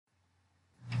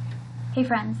Hey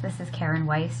friends, this is Karen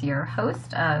Weiss, your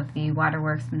host of the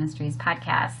Waterworks Ministries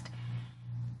podcast.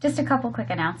 Just a couple quick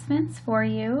announcements for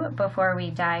you before we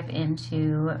dive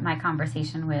into my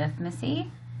conversation with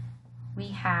Missy. We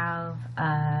have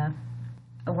a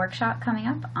workshop coming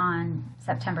up on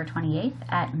September 28th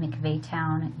at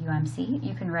McVeytown UMC.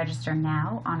 You can register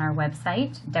now on our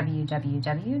website,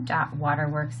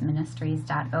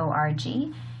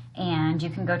 www.waterworksministries.org, and you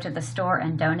can go to the Store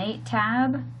and Donate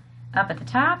tab up at the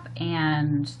top,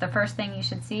 and the first thing you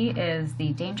should see is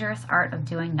the Dangerous Art of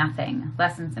Doing Nothing,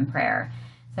 Lessons in Prayer.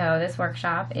 So this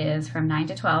workshop is from 9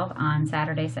 to 12 on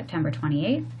Saturday, September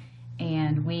 28th,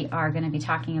 and we are going to be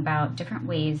talking about different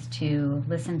ways to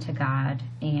listen to God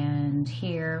and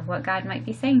hear what God might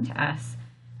be saying to us.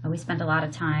 We spend a lot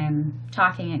of time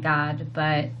talking at God,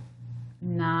 but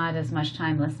not as much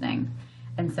time listening.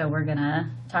 And so we're going to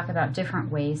talk about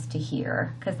different ways to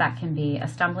hear, because that can be a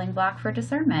stumbling block for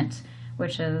discernment,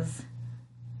 which is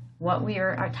what we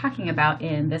are talking about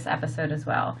in this episode as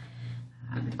well.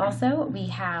 Also, we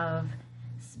have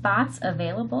spots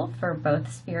available for both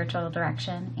spiritual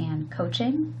direction and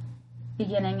coaching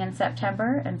beginning in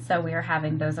September. And so we are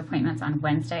having those appointments on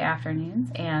Wednesday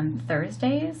afternoons and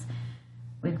Thursdays.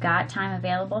 We've got time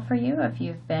available for you if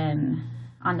you've been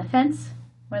on the fence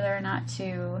whether or not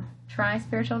to try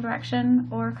spiritual direction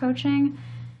or coaching.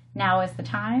 Now is the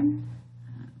time.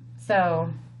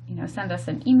 So, send us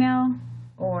an email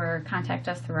or contact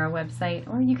us through our website,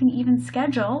 or you can even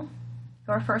schedule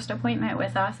your first appointment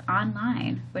with us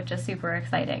online, which is super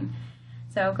exciting.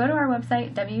 So go to our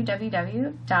website,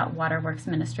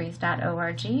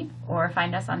 www.waterworksministries.org, or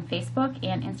find us on Facebook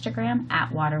and Instagram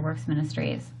at Waterworks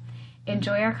Ministries.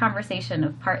 Enjoy our conversation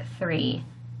of part 3,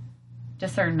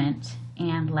 discernment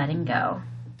and letting go.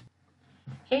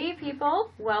 Hey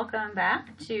people, welcome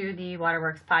back to the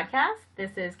Waterworks podcast.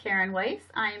 This is Karen Weiss.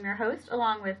 I am your host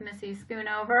along with Missy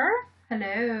Schoonover.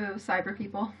 Hello, cyber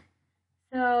people.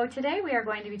 So today we are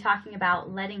going to be talking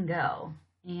about letting go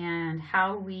and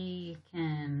how we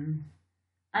can,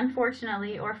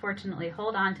 unfortunately or fortunately,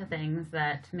 hold on to things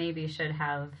that maybe should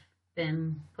have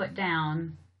been put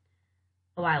down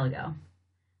a while ago.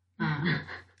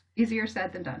 Easier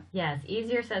said than done. Yes,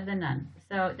 easier said than done.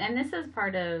 So, and this is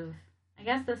part of, I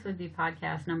guess this would be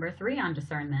podcast number 3 on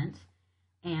discernment.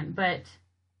 But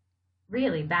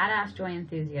really, badass joy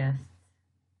enthusiasts,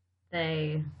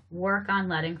 they work on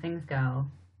letting things go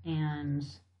and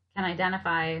can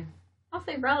identify, I'll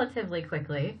say relatively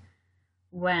quickly,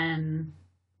 when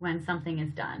something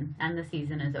is done and the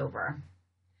season is over.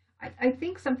 I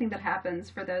think something that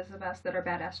happens for those of us that are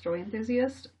badass joy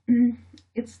enthusiasts,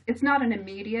 it's not an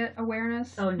immediate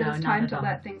awareness. Oh, no, it's time to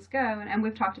let things go. And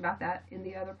we've talked about that in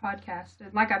the other podcast.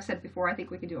 And like I've said before, I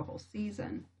think we could do a whole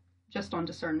season just on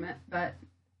discernment, but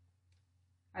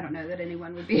I don't know that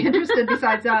anyone would be interested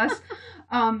besides us.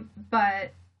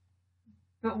 But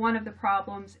one of the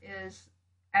problems is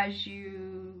as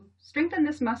you strengthen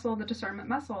this muscle, the discernment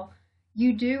muscle,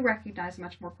 you do recognize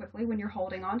much more quickly when you're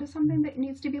holding on to something that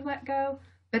needs to be let go,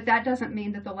 but that doesn't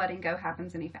mean that the letting go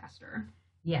happens any faster.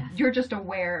 Yes. You're just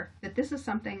aware that this is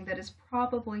something that is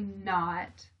probably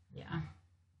not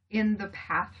in the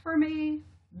path for me,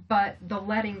 but the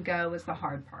letting go is the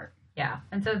hard part. Yeah.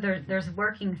 And so there's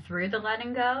working through the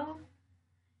letting go,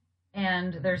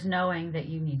 and there's knowing that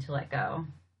you need to let go.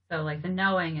 So like the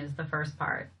knowing is the first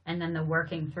part, and then the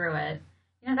working through it,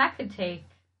 that could take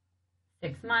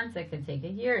 6 months, it could take a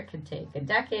year, it could take a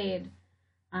decade.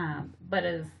 But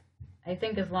I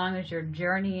think as long as you're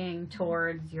journeying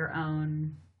towards your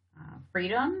own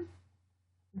freedom,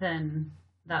 then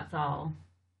that's all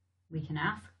we can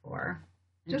ask for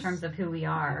in terms of who we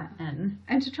are. And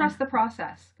to trust the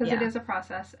process, because it is a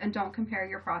process, and don't compare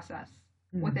your process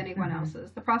with anyone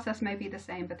else's. The process may be the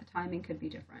same, but the timing could be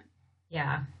different.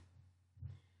 Yeah.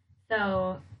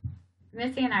 So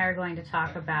Missy and I are going to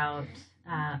talk about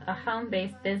a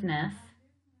home-based business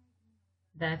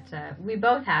that we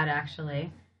both had,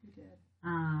 actually. We did.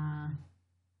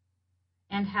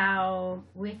 And how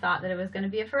we thought that it was going to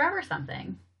be a forever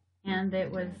something, and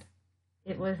it was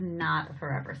not a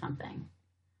forever something.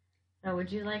 So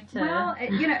would you like to? Well,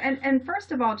 and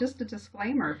first of all, just a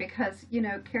disclaimer, because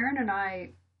Karen and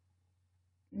I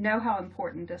know how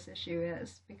important this issue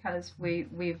is, because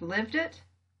we've lived it,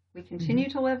 we continue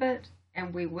to live it,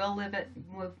 and we will live it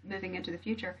moving into the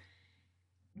future.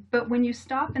 But when you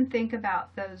stop and think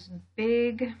about those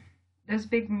big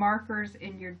markers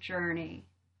in your journey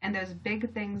and those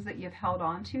big things that you've held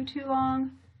on to too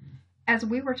long, as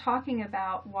we were talking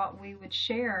about what we would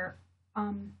share,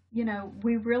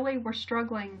 we really were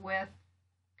struggling with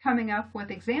coming up with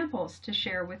examples to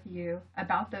share with you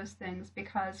about those things,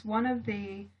 because one of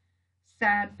the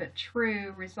sad but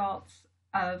true results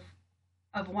of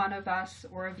one of us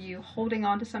or of you holding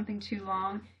on to something too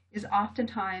long is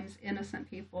oftentimes innocent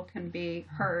people can be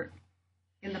hurt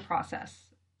in the process.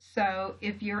 So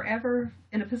if you're ever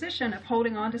in a position of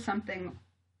holding on to something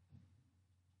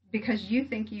because you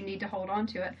think you need to hold on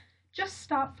to it, just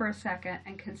stop for a second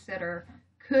and consider,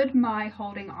 could my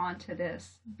holding on to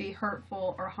this be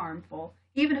hurtful or harmful,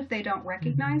 even if they don't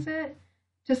recognize it,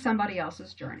 to somebody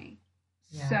else's journey?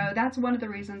 Yeah. So that's one of the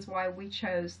reasons why we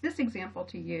chose this example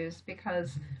to use,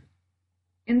 because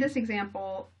in this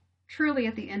example, truly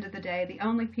at the end of the day, the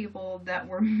only people that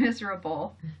were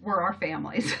miserable were our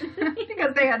families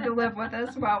because they had to live with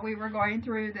us while we were going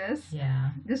through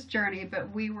this journey,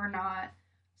 but we were not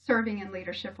serving in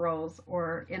leadership roles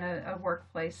or in a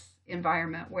workplace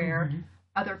environment where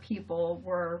other people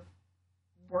were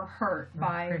hurt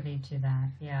by privy to that.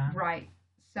 Yeah. Right.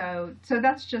 So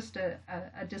that's just a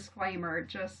disclaimer.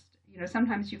 Just,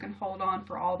 sometimes you can hold on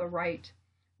for all the right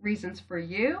reasons for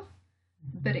you,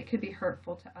 but it could be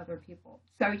hurtful to other people.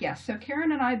 So yes, so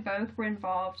Karen and I both were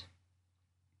involved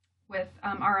with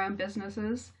our own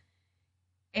businesses,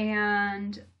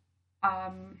 and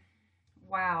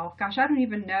wow, gosh, I don't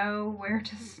even know where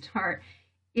to start.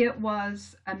 It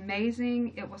was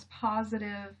amazing. It was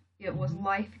positive. It was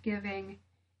life-giving.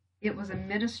 It was a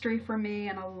ministry for me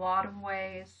in a lot of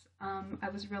ways. I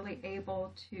was really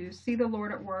able to see the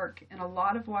Lord at work in a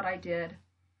lot of what I did.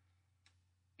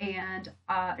 And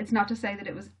it's not to say that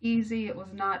it was easy. It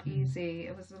was not easy.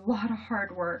 It was a lot of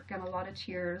hard work and a lot of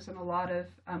tears and a lot of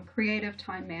creative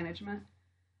time management.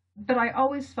 But I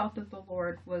always felt that the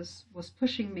Lord was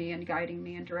pushing me and guiding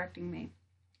me and directing me.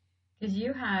 Because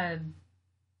you had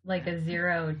like a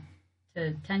 0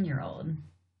 to 10-year-old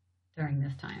during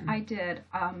this time. I did.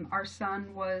 Our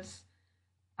son was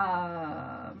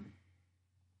not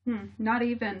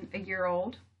even a year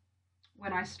old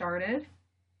when I started.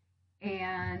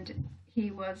 And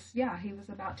he was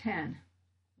about 10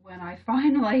 when I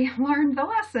finally learned the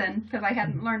lesson, because I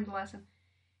hadn't learned the lesson.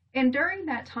 And during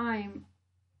that time,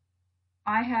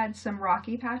 I had some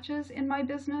rocky patches in my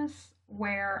business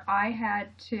where I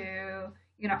had to,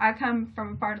 I come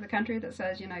from a part of the country that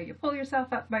says, you pull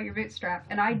yourself up by your bootstrap.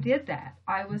 And I did that.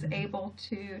 I was able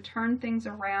to turn things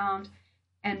around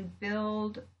and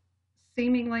build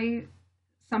seemingly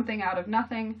something out of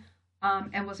nothing.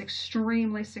 And was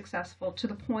extremely successful to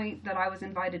the point that I was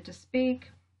invited to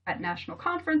speak at national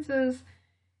conferences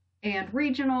and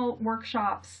regional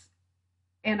workshops.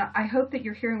 And I hope that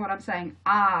you're hearing what I'm saying.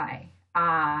 I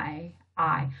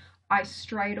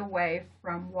strayed away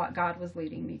from what God was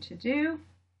leading me to do.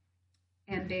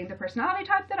 And being the personality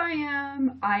type that I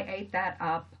am, I ate that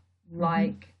up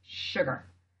like sugar.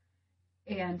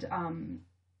 And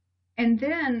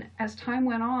then as time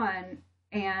went on,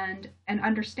 and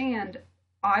understand,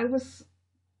 I was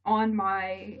on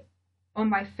my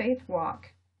faith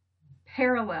walk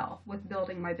parallel with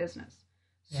building my business.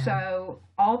 Yeah. So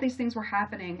all these things were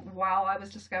happening while I was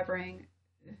discovering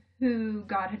who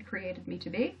God had created me to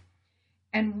be.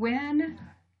 And when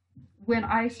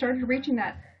I started reaching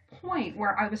that point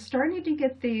where I was starting to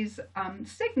get these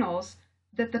signals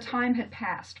that the time had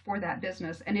passed for that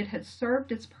business and it had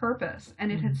served its purpose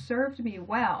and it had served me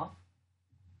well,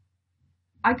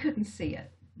 I couldn't see it.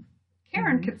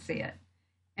 Karen could see it.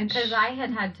 And because I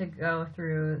had to go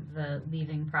through the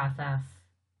leaving process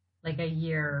like a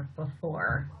year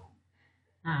before.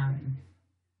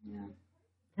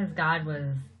 Because God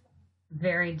was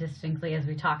very distinctly, as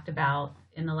we talked about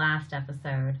in the last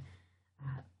episode,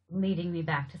 leading me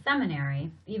back to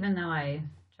seminary, even though I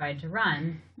tried to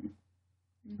run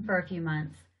for a few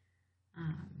months.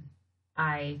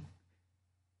 I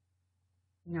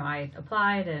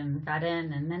applied and got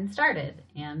in and then started.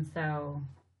 And so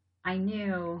I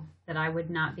knew that I would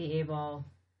not be able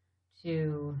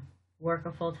to work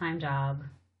a full-time job,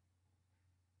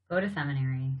 go to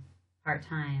seminary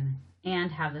part-time, and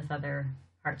have this other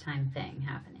part-time thing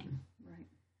happening. Right.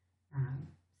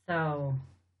 So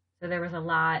there was a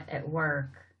lot at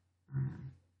work.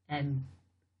 And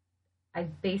I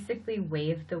basically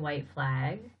waved the white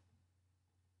flag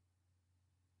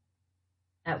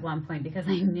at one point because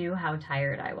I knew how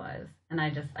tired I was, and I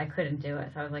couldn't do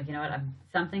it. So I was like, you know what,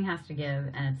 something has to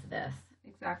give, and it's this.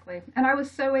 Exactly. And I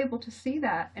was so able to see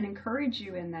that and encourage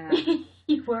you in that.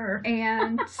 You were.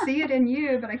 And see it in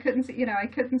you, but I couldn't see,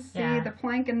 the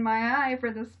plank in my eye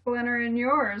for the splinter in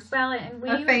yours. Well, and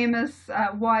a famous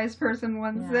wise person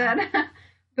once said.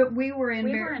 But we were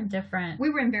in very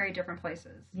different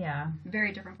places. Yeah.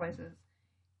 Very different places.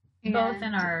 Both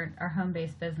in our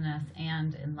home-based business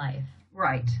and in life.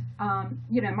 Right.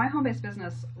 My home-based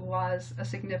business was a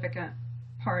significant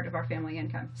part of our family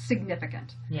income,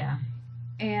 significant. Yeah.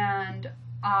 And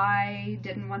I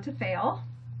didn't want to fail.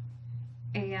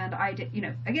 And I did,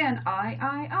 again,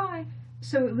 I.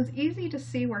 So it was easy to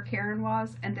see where Karen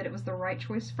was and that it was the right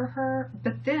choice for her.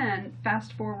 But then,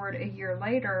 fast forward a year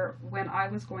later, when I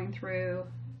was going through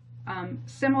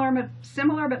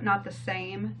similar but not the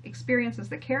same experiences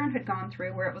that Karen had gone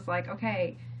through, where it was like,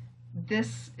 okay,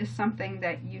 this is something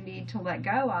that you need to let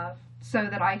go of so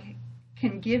that I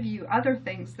can give you other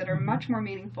things that are much more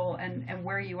meaningful and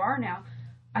where you are now.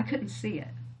 I couldn't see it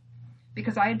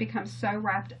because I had become so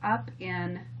wrapped up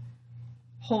in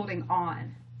holding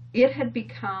on. It had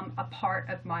become a part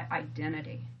of my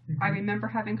identity. I remember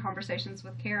having conversations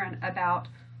with Karen about,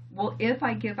 well, if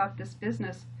I give up this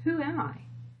business, who am I?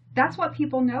 That's what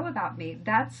people know about me.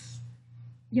 That's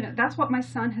what my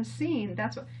son has seen.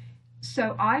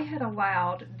 So I had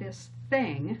allowed this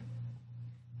thing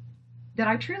that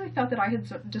I truly felt that I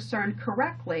had discerned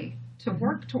correctly to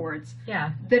work towards,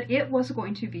 that it was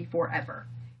going to be forever.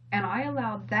 And I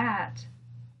allowed that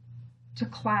to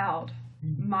cloud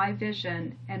my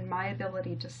vision and my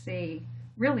ability to see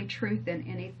really truth in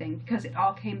anything, because it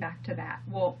all came back to that.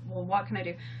 Well, what can I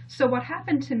do? So what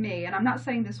happened to me, and I'm not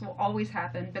saying this will always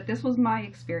happen, but this was my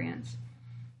experience.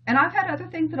 And I've had other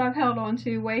things that I've held on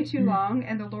to way too long,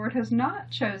 and the Lord has not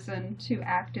chosen to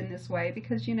act in this way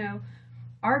because,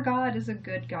 our God is a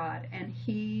good God, and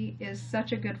He is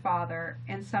such a good Father,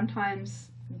 and sometimes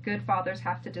good fathers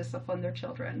have to discipline their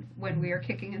children when we are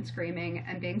kicking and screaming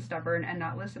and being stubborn and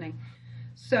not listening.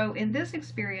 So in this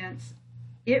experience,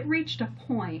 it reached a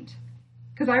point,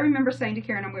 because I remember saying to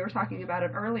Karen, and we were talking about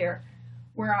it earlier,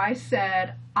 where I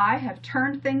said, I have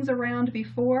turned things around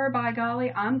before, by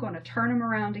golly, I'm going to turn them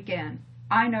around again.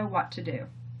 I know what to do.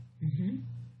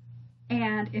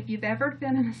 And if you've ever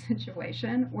been in a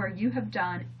situation where you have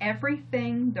done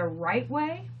everything the right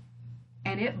way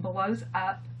and it blows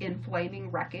up in flaming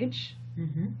wreckage,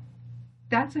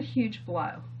 that's a huge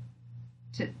blow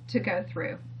to go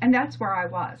through. And that's where I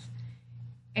was.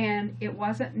 And it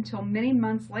wasn't until many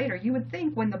months later, you would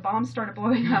think when the bombs started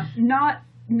blowing up,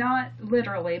 not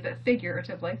literally, but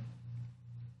figuratively,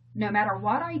 no matter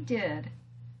what I did,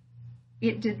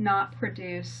 it did not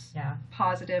produce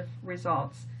positive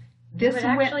results. This would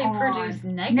actually produce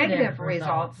negative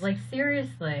results. Like,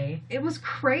 seriously. It was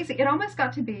crazy. It almost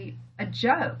got to be a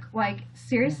joke. Like,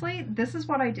 seriously, this is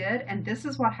what I did, and this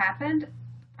is what happened.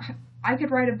 I could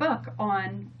write a book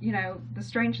on, the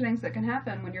strange things that can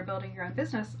happen when you're building your own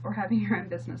business or having your own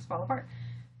business fall apart.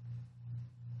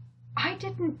 I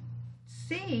didn't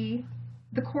see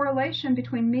the correlation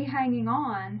between me hanging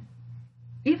on,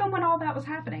 even when all that was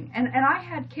happening. And I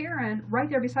had Karen right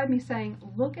there beside me saying,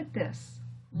 look at this.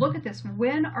 Look at this.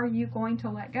 When are you going to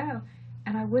let go?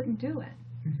 And I wouldn't do it.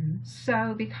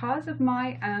 So because of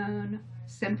my own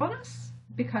sinfulness,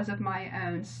 because of my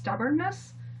own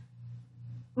stubbornness,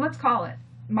 let's call it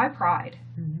my pride.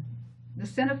 The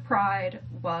sin of pride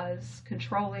was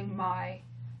controlling my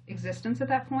existence at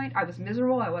that point. I was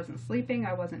miserable. I wasn't sleeping.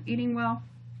 I wasn't eating well.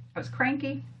 I was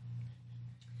cranky.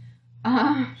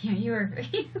 You were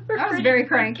I was very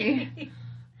cranky.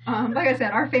 Like I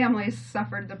said, our families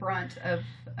suffered the brunt of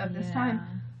this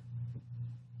time.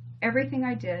 Everything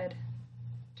I did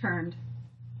turned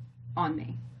on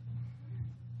me.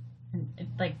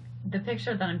 Like, the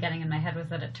picture that I'm getting in my head was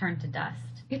that it turned to dust.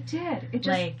 It did. It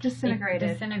just disintegrated.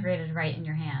 It disintegrated right in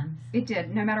your hands. It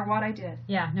did, no matter what I did.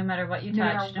 Yeah, no matter what you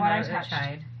touched, no matter what you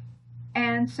tried.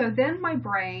 And so then my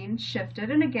brain shifted,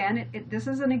 and again, this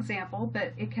is an example,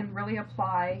 but it can really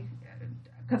apply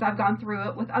because I've gone through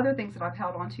it with other things that I've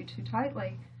held on to too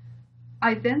tightly.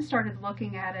 I then started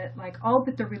looking at it like,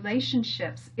 but the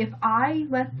relationships, if I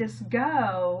let this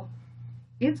go,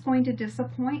 it's going to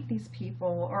disappoint these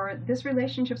people, or this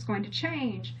relationship's going to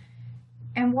change.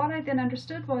 And what I then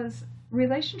understood was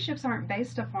relationships aren't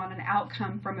based upon an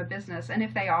outcome from a business. And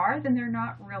if they are, then they're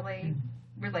not really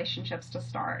relationships to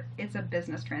start. It's a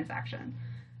business transaction.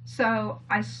 So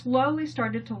I slowly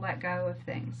started to let go of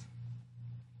things.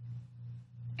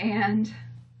 And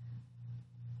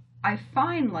I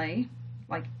finally,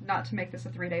 not to make this a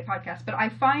 3-day podcast, but I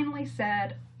finally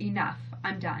said, enough,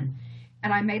 I'm done.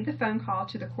 And I made the phone call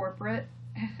to the corporate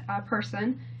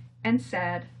person and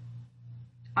said,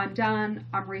 I'm done.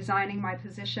 I'm resigning my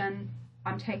position.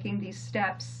 I'm taking these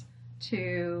steps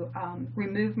to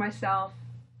remove myself.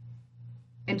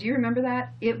 And do you remember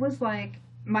that? It was like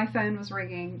my phone was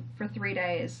ringing for 3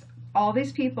 days. All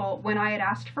these people, when I had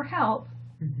asked for help,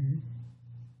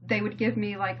 they would give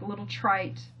me little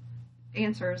trite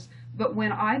answers. But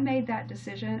when I made that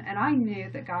decision, and I knew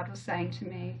that God was saying to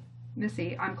me,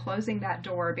 Missy, I'm closing that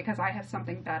door because I have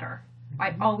something better.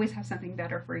 I always have something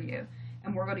better for you.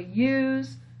 And we're going to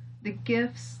use the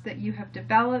gifts that you have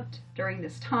developed during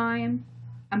this time.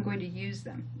 I'm going to use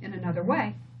them in another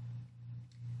way.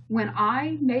 When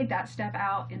I made that step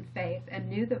out in faith and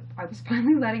knew that I was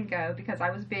finally letting go because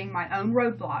I was being my own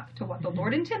roadblock to what the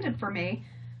Lord intended for me,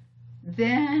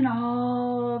 then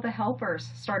all the helpers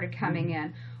started coming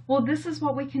in. Well, this is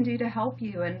what we can do to help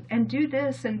you, and do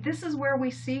this, and this is where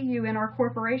we see you in our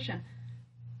corporation.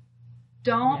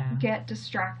 Don't get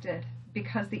distracted,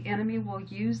 because the enemy will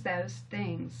use those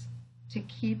things to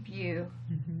keep you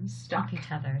stuck. Keep you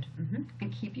tethered.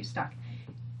 And keep you stuck.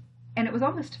 And it was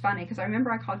almost funny, because I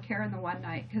remember I called Karen the one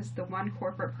night, because the one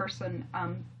corporate person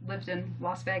lived in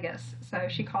Las Vegas, so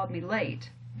she called me late,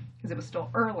 because it was still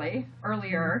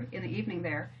earlier in the evening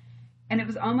there. And it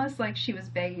was almost like she was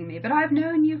begging me, but I've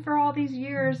known you for all these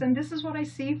years, and this is what I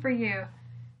see for you.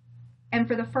 And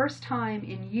for the first time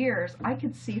in years, I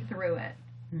could see through it.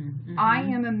 I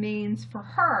am a means for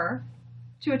her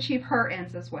to achieve her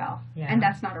ends as well. And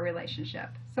that's not a relationship.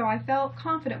 So I felt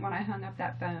confident when I hung up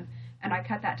that phone and I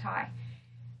cut that tie.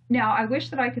 Now, I wish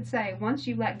that I could say, once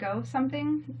you let go of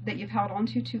something that you've held on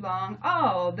to too long,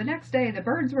 oh, the next day the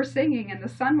birds were singing and the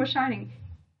sun was shining.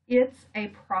 It's a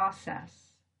process.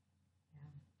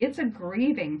 It's a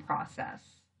grieving process.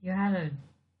 You had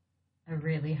a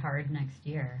really hard next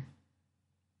year.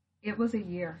 It was a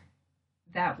year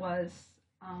that was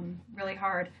really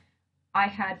hard. I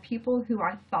had people who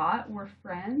I thought were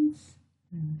friends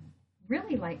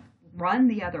really like run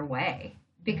the other way,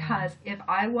 because if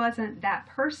I wasn't that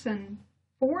person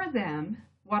for them,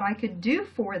 what I could do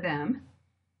for them,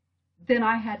 then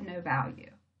I had no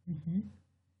value.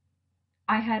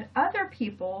 I had other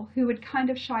people who had kind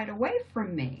of shied away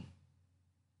from me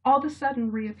all of a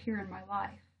sudden reappear in my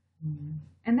life.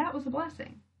 And that was a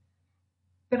blessing.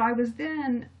 But I was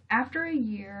then, after a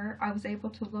year, I was able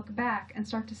to look back and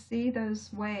start to see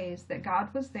those ways that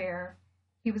God was there.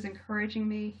 He was encouraging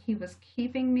me. He was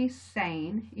keeping me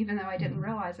sane, even though I didn't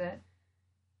realize it,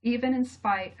 even in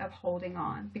spite of holding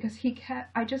on. Because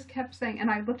I just kept saying, and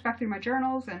I looked back through my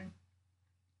journals, and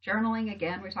journaling,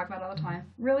 again, we talk about it all the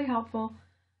time, really helpful,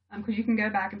 because you can go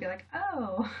back and be like,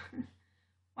 oh,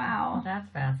 wow. Well, that's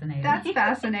fascinating. That's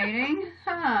fascinating.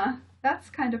 That's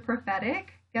kind of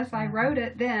prophetic. Guess I wrote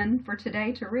it then for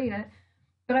today to read it.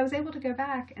 But I was able to go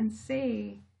back and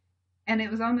see, and it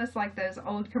was almost like those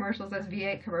old commercials, those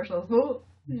V8 commercials. Whoa,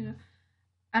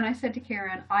 And I said to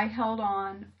Karen, I held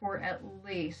on for at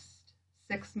least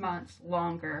 6 months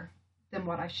longer than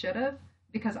what I should have,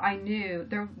 because I knew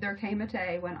there came a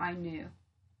day when I knew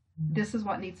this is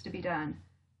what needs to be done,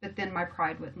 but then my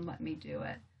pride wouldn't let me do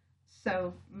it.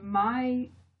 So my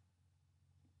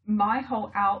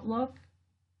whole outlook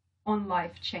on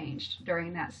life changed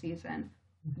during that season.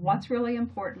 What's really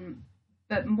important,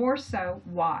 but more so,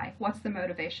 why? What's the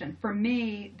motivation? For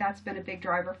me, that's been a big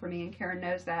driver for me, and Karen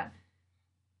knows that.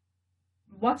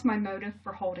 What's my motive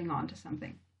for holding on to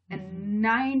something? And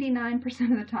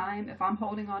 99% of the time, if I'm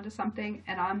holding on to something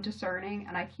and I'm discerning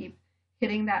and I keep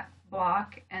hitting that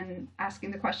block and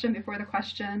asking the question before the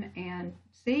question, and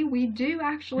see, we do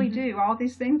actually do all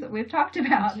these things that we've talked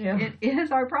about. It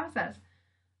is our process.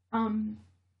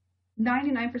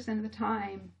 99% of the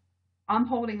time, I'm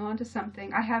holding on to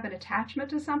something. I have an attachment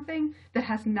to something that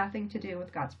has nothing to do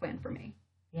with God's plan for me.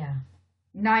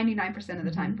 99% of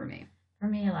the time for me. For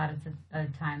me, a lot of the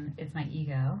time, it's my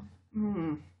ego.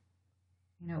 You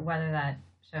know, whether that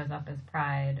shows up as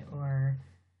pride or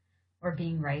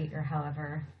being right, or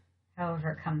however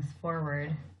it comes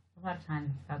forward. A lot of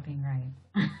times it's about being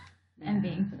right and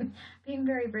being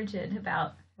very rigid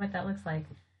about what that looks like.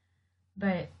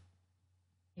 But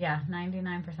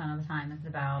 99% of the time it's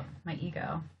about my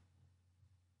ego.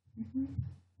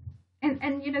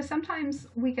 And you know, sometimes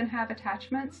we can have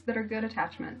attachments that are good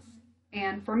attachments.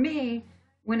 And for me,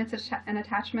 when it's an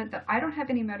attachment that I don't have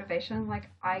any motivation, like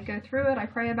I go through it, I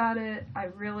pray about it, I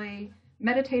really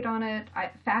meditate on it.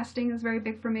 Fasting is very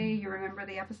big for me. You remember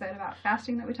the episode about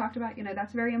fasting that we talked about? You know,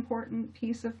 that's a very important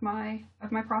piece of my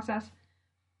process.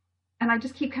 And I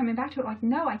just keep coming back to it, like,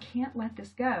 no, I can't let this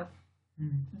go.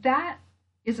 That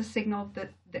is a signal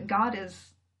that God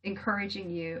is encouraging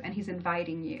you, and he's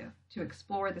inviting you to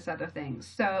explore this other thing.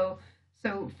 So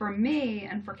for me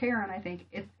and for Karen, I think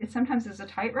it sometimes is a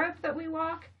tightrope that we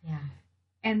walk.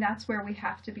 And that's where we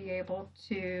have to be able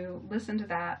to listen to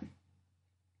that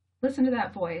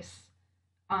voice,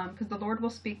 because the Lord will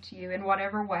speak to you in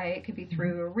whatever way. It could be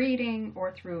through a reading,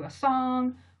 or through a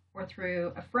song, or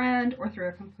through a friend, or through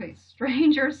a complete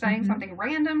stranger saying something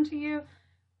random to you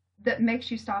that makes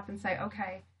you stop and say,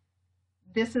 okay,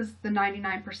 this is the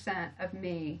 99% of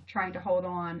me trying to hold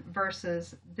on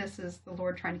versus this is the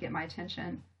Lord trying to get my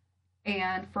attention.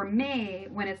 And for me,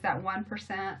 when it's that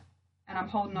 1% and I'm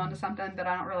holding on to something but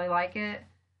I don't really like it,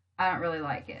 I don't really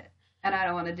like it. And I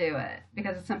don't want to do it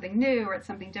because it's something new or it's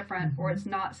something different or it's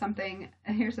not something,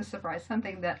 and here's a surprise,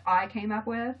 something that I came up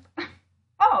with.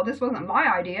 Oh, this wasn't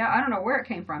my idea. I don't know where it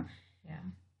came from. Yeah.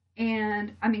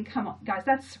 And I mean, come on, guys,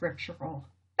 that's scriptural.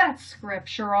 That's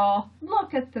scriptural.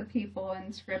 Look at the people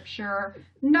in scripture.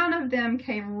 None of them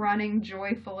came running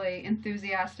joyfully,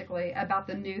 enthusiastically about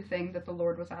the new thing that the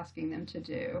Lord was asking them to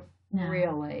do. No.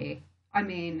 Really. I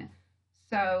mean,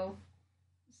 so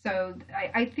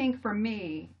I think for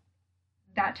me,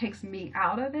 that takes me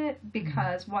out of it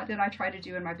because what did I try to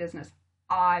do in my business?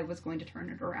 I was going to turn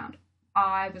it around.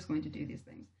 I was going to do these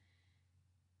things.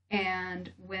 And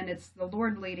when it's the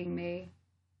Lord leading me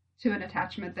to an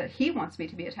attachment that he wants me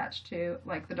to be attached to,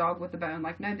 like the dog with the bone,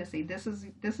 like, no, Missy, this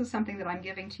is something that I'm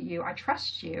giving to you. I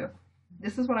trust you.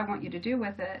 This is what I want you to do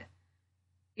with it.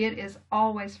 It is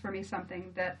always for me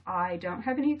something that I don't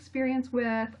have any experience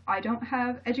with. I don't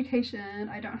have education.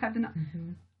 I don't have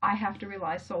I have to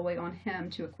rely solely on him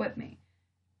to equip me.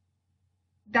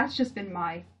 That's just been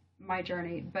my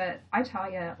journey. But I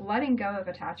tell you, letting go of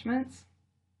attachments,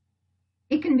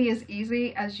 it can be as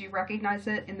easy as you recognize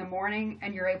it in the morning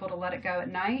and you're able to let it go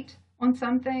at night on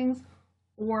some things.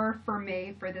 Or for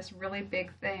me, for this really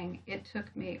big thing, it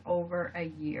took me over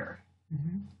a year.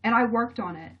 And I worked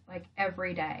on it like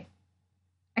every day.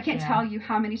 I can't tell you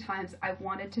how many times I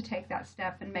wanted to take that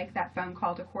step and make that phone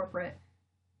call to corporate.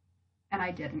 And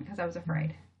I didn't because I was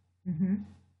afraid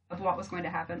of what was going to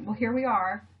happen. Well, here we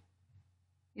are,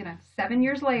 7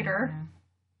 years later.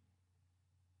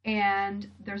 And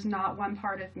there's not one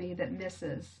part of me that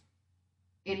misses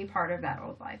any part of that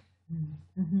old life.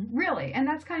 Really. And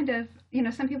that's kind of,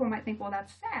 some people might think, well,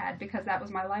 that's sad because that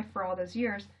was my life for all those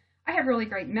years. I have really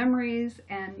great memories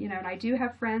and, and I do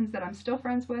have friends that I'm still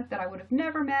friends with that I would have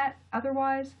never met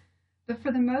otherwise. But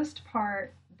for the most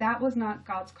part, that was not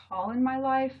God's call in my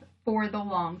life for the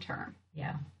long term.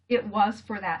 Yeah. It was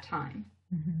for that time,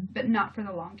 but not for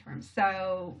the long term.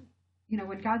 So,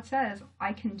 when God says,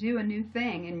 I can do a new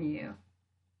thing in you,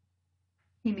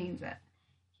 he means it.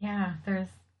 Yeah, there's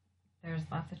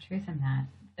lots of truth in that.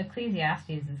 Ecclesiastes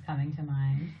is coming to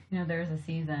mind. There's a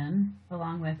season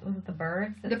along with, was it the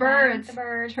birds? The birds. The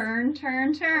birds. Turn,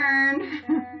 turn, turn.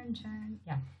 Turn, turn.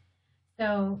 Yeah.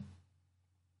 So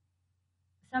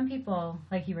some people,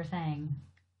 like you were saying,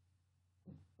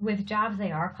 with jobs,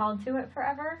 they are called to it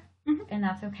forever, and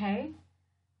that's okay.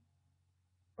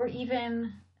 Or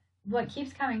even what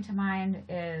keeps coming to mind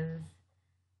is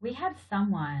we had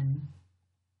someone,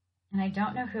 and I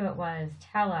don't know who it was,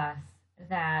 tell us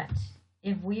that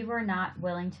if we were not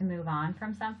willing to move on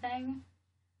from something,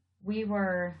 we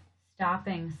were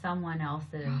stopping someone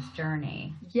else's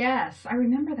journey. Yes, I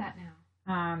remember that now.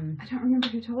 I don't remember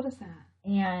who told us that.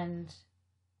 And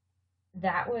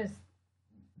that was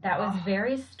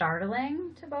very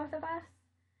startling to both of us.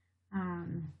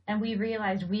 And we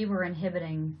realized we were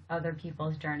inhibiting other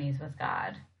people's journeys with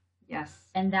God. Yes.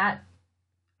 And that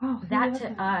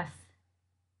to us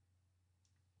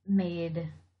made,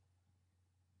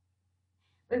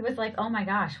 it was like, oh my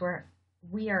gosh,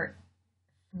 we are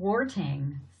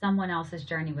thwarting someone else's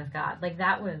journey with God. Like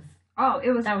that was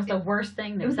the worst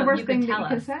thing that you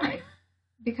could say.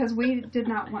 Because we did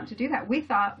not want to do that. We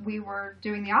thought we were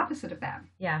doing the opposite of that.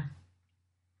 Yeah.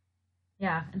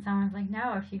 Yeah. And someone was like,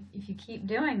 no, if you keep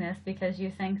doing this because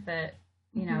you think that,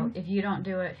 if you don't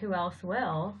do it, who else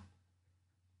will?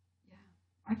 Yeah.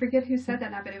 I forget who said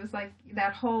that now, but it was like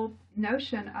that whole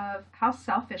notion of how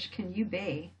selfish can you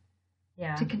be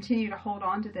to continue to hold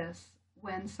on to this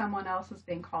when someone else is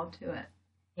being called to it.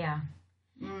 Yeah.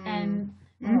 And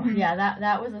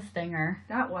that was a stinger.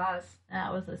 That was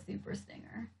a super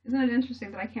stinger. Isn't it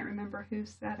interesting that I can't remember who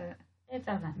said it? It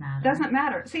doesn't matter. Doesn't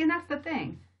matter. See, and that's the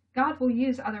thing. God will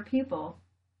use other people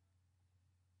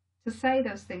to say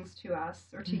those things to us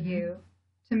or to you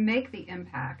to make the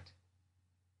impact,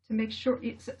 to make sure.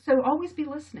 So always be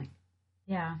listening.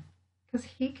 Yeah. Because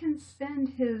he can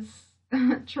send his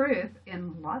truth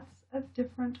in lots of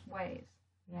different ways.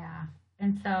 Yeah.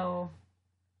 And so,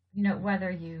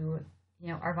 whether you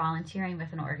are volunteering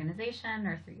with an organization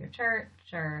or through your church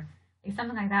or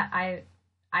something like that,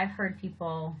 I've heard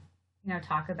people,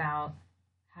 talk about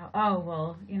how,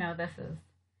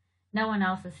 no one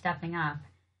else is stepping up.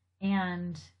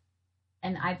 And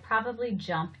I probably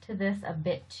jump to this a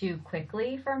bit too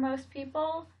quickly for most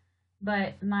people.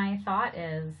 But my thought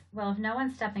is, well, if no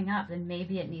one's stepping up, then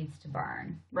maybe it needs to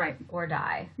burn. Right. Or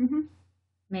die. Mm-hmm.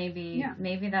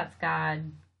 Maybe that's God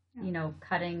Yeah.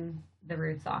 cutting the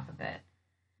roots off of it.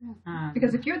 Yeah.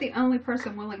 Because if you're the only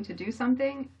person willing to do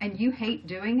something and you hate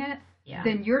doing it, yeah,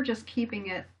 then you're just keeping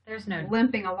it there's no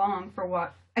limping along for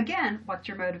what? Again, what's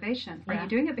your motivation? Are Yeah. you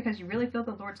doing it because you really feel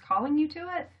the Lord's calling you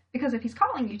to it? Because if He's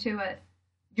calling you to it,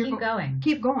 keep going.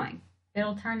 Keep going.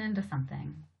 It'll turn into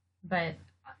something. But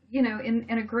in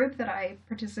a group that I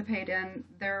participate in,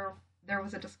 there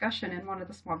was a discussion in one of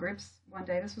the small groups one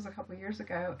day. This was a couple of years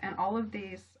ago, and all of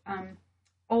these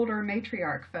older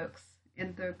matriarch folks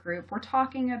in the group were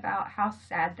talking about how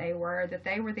sad they were that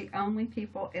they were the only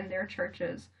people in their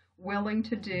churches willing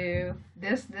to do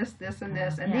this, and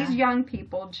this, and Yeah. these young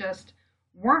people just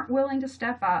weren't willing to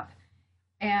step up.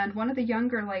 And one of the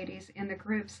younger ladies in the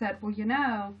group said,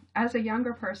 well, as a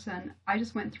younger person, I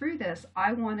just went through this.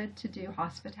 I wanted to do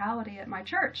hospitality at my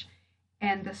church.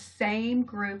 And the same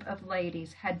group of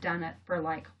ladies had done it for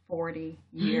like 40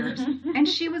 years. And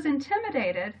she was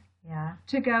intimidated yeah,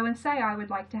 to go and say, I would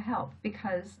like to help,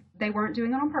 because they weren't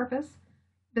doing it on purpose,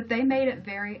 but they made it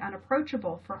very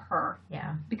unapproachable for her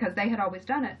yeah, because they had always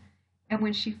done it. And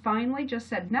when she finally just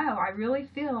said, no, I really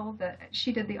feel that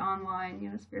she did the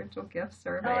online, spiritual gift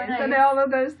surveys nice. and all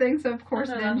of those things. So, of course,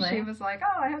 Those are then lovely. she was like,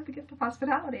 oh, I have the gift of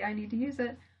hospitality. I need to use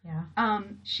it. yeah,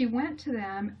 She went to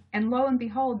them, and lo and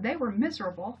behold, they were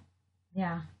miserable.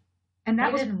 yeah. And that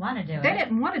They was didn't want to do it. they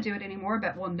didn't want to do it anymore,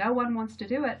 but, well, no one wants to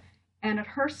do it. And at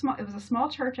her it was a small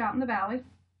church out in the valley.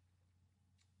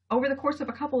 Over the course of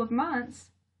a couple of months,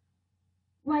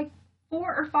 like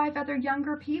 4 or 5 other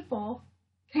younger people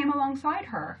came alongside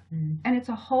her. Mm. And it's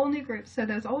a whole new group. So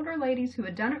those older ladies who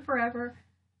had done it forever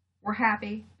were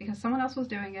happy because someone else was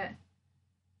doing it,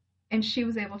 and she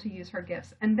was able to use her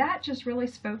gifts. And that just really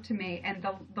spoke to me. And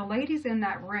the ladies in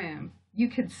that room, you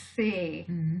could see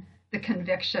Mm. the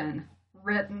conviction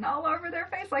written all over their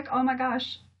face, like, oh my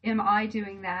gosh, am I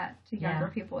doing that to younger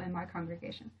Yeah. people in my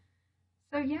congregation?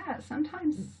 So yeah,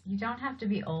 sometimes You don't have to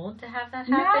be old to have that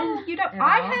happen. no, you don't. at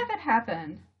I all. have it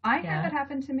happen. I have Yeah. it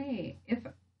happen to me.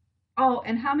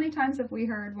 And how many times have we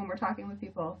heard when we're talking with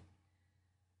people,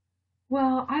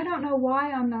 well, I don't know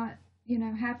why I'm not,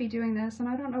 happy doing this, and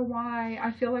I don't know why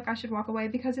I feel like I should walk away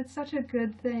because it's such a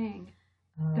good thing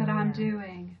that I'm yeah.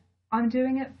 doing. I'm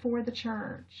doing it for the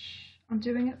church. I'm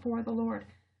doing it for the Lord.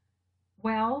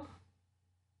 Well,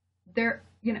 the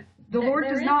Lord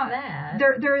There does is not. that.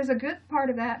 There is a good part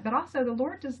of that, but also the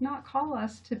Lord does not call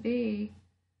us to be,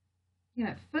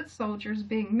 foot soldiers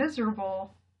being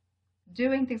miserable,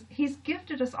 doing things. He's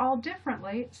gifted us all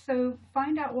differently. So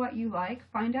find out what you like.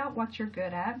 Find out what you're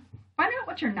good at. Find out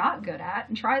what you're not good at,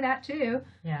 and try that too.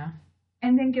 Yeah.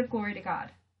 And then give glory to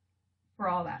God for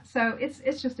all that. So it's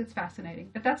fascinating.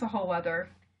 But that's a whole other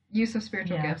use of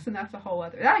spiritual Yeah. gifts, and that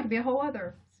could be a whole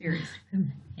other series.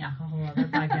 Yeah, a whole other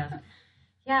podcast.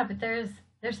 Yeah, but there's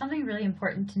something really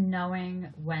important to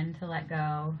knowing when to let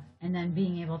go, and then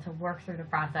being able to work through the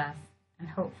process. And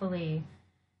hopefully,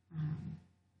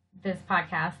 this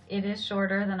podcast, it is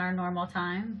shorter than our normal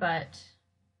time, but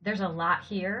there's a lot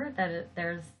here that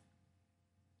there's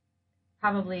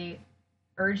probably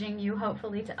urging you,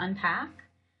 hopefully, to unpack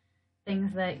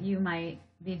things that you might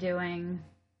be doing,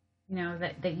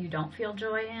 that you don't feel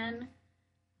joy in,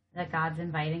 that God's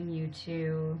inviting you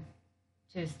to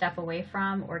step away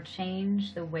from or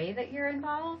change the way that you're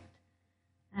involved.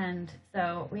 And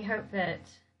so we hope that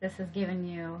this has given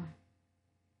you,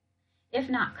 if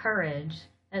not courage,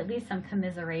 at least some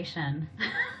commiseration.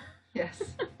 Yes.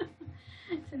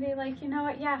 To be like, you know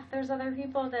what, yeah, there's other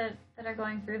people that are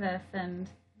going through this, and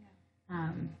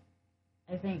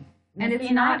I think, And Missy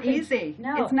it's not I can- easy.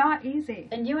 No. It's not easy.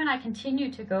 And you and I continue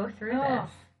to go through Oh.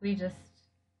 this. We just,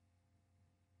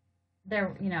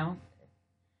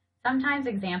 sometimes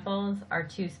examples are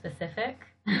too specific.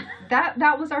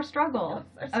 That was our struggle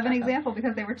That was our of an struggle. example,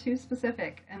 because they were too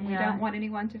specific, and we Yeah. don't want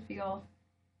anyone to feel.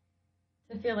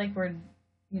 To feel like we're,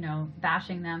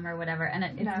 bashing them or whatever. And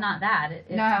it's No. not that.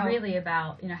 It's No. really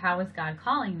about, how is God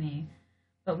calling me?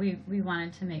 But we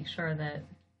wanted to make sure that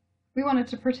We wanted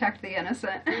to protect the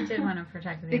innocent. we did want to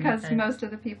protect the Because innocent. most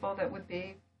of the people that would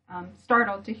be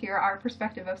startled to hear our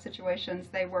perspective of situations,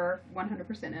 they were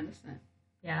 100% innocent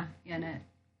Yeah, in it,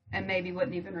 and maybe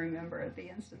wouldn't even remember the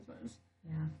instances.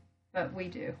 yeah, But we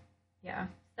do. yeah.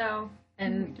 So, We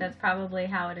and do. that's probably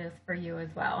how it is for you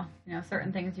as well.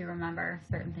 Certain things you remember,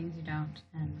 certain things you don't,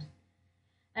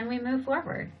 and we move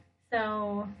forward.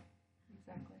 So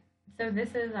Exactly.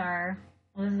 this is our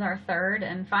third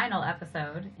and final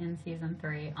episode in season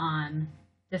 3 on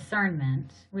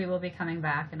discernment. We will be coming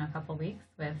back in a couple weeks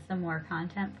with some more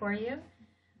content for you.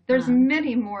 There's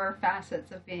many more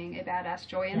facets of being a badass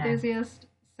joy Yeah. enthusiast,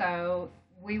 so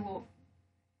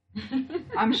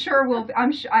I'm sure we'll.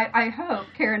 I hope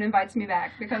Karen invites me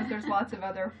back because there's lots of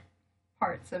other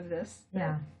parts of this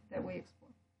that we explore.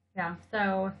 Yeah.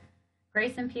 So,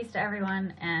 grace and peace to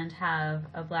everyone, and have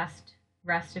a blessed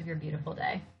rest of your beautiful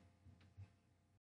day.